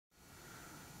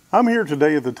I'm here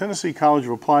today at the Tennessee College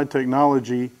of Applied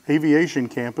Technology Aviation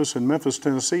Campus in Memphis,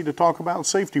 Tennessee to talk about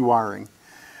safety wiring.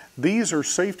 These are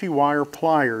safety wire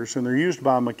pliers, and they're used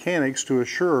by mechanics to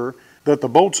assure that the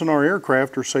bolts in our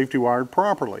aircraft are safety wired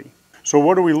properly. So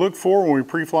what do we look for when we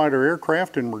pre-flight our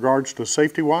aircraft in regards to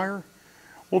safety wire?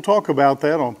 We'll talk about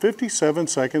that on 57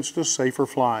 Seconds to Safer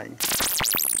Flying.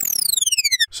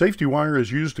 Safety wire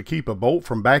is used to keep a bolt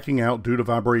from backing out due to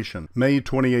vibration. May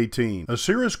 2018. A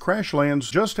Cirrus crash lands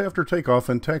just after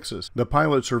takeoff in Texas. The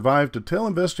pilot survived to tell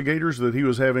investigators that he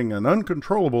was having an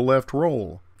uncontrollable left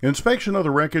roll. Inspection of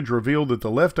the wreckage revealed that the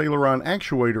left aileron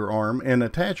actuator arm and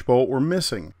attach bolt were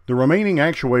missing. The remaining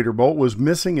actuator bolt was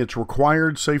missing its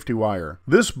required safety wire.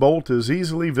 This bolt is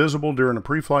easily visible during a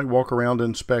pre-flight walk-around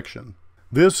inspection.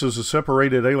 This is a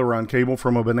separated aileron cable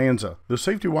from a Bonanza. The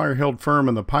safety wire held firm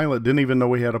and the pilot didn't even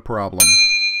know he had a problem.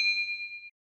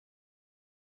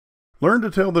 Learn to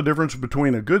tell the difference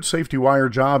between a good safety wire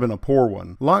job and a poor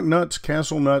one. Lock nuts,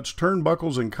 castle nuts,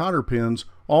 turnbuckles, and cotter pins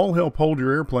all help hold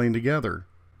your airplane together.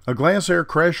 A Glass Air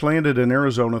crash landed in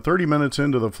Arizona 30 minutes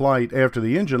into the flight after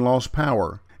the engine lost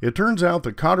power. It turns out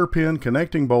the cotter pin,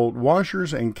 connecting bolt,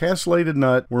 washers, and castellated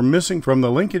nut were missing from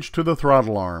the linkage to the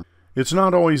throttle arm. It's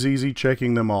not always easy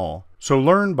checking them all, so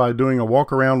learn by doing a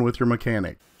walk around with your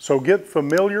mechanic. So get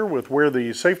familiar with where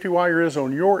the safety wire is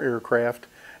on your aircraft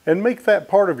and make that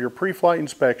part of your pre-flight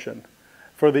inspection.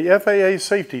 For the FAA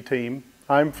Safety Team,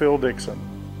 I'm Phil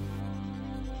Dixon.